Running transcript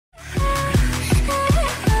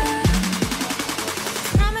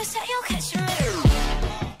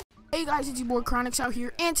guys, it's your boy Chronix out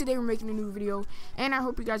here, and today we're making a new video, and I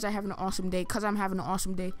hope you guys are having an awesome day, because I'm having an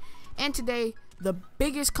awesome day. And today, the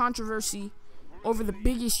biggest controversy over the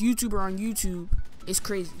biggest YouTuber on YouTube is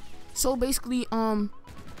crazy. So basically,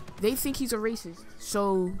 they think he's a racist.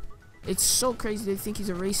 So, it's so crazy they think he's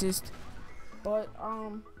a racist. But,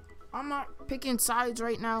 I'm not picking sides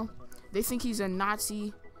right now. They think he's a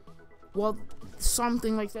Nazi. Well,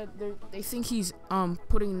 something like that. They think he's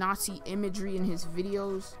putting Nazi imagery in his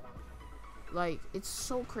videos. Like, it's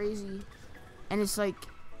so crazy. And it's like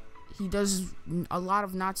he does a lot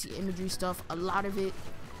of Nazi imagery stuff, a lot of it.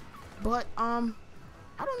 But I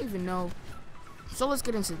don't even know. So let's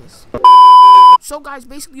get into this. So guys,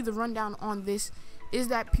 basically the rundown on this is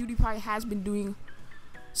that PewDiePie has been doing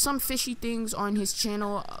some fishy things on his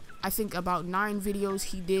channel. I think about 9 videos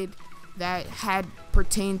he did that had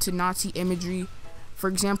pertained to Nazi imagery. For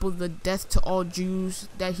example, the death to all Jews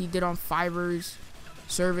that he did on Fiverr's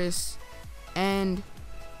service, and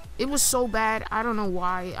it was so bad. I don't know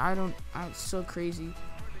why. It's so crazy.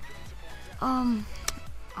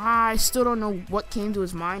 I still don't know what came to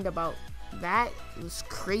his mind about that. It was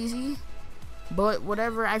crazy, but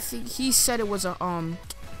whatever. I think he said it was a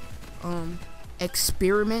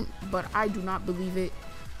experiment, but I do not believe it.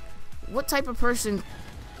 What type of person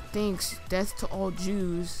thinks death to all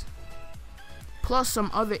Jews plus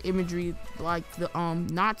some other imagery like the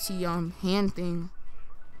Nazi hand thing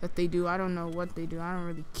that they do? I don't know what they do. I don't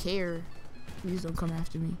really care. Please don't come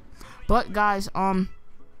after me. But guys,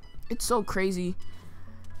 it's so crazy.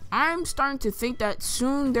 I'm starting to think that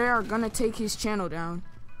soon they are gonna take his channel down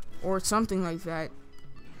or something like that,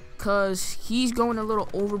 cause he's going a little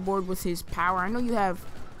overboard with his power. I know you have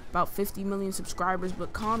about 50 million subscribers,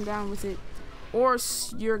 but calm down with it, or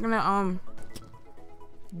you're gonna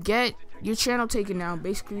get your channel taken down.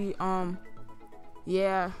 Basically,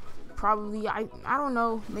 yeah, probably. I don't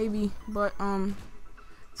know, maybe, but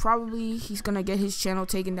probably he's gonna get his channel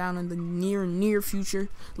taken down in the near future,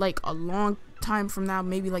 like a long time from now,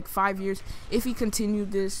 maybe like 5 years, if he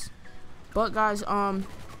continued this. But guys, I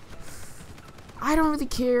don't really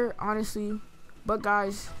care, honestly. But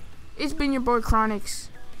guys, it's been your boy Chronix,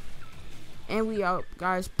 and we out,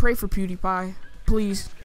 guys. Pray for PewDiePie, please.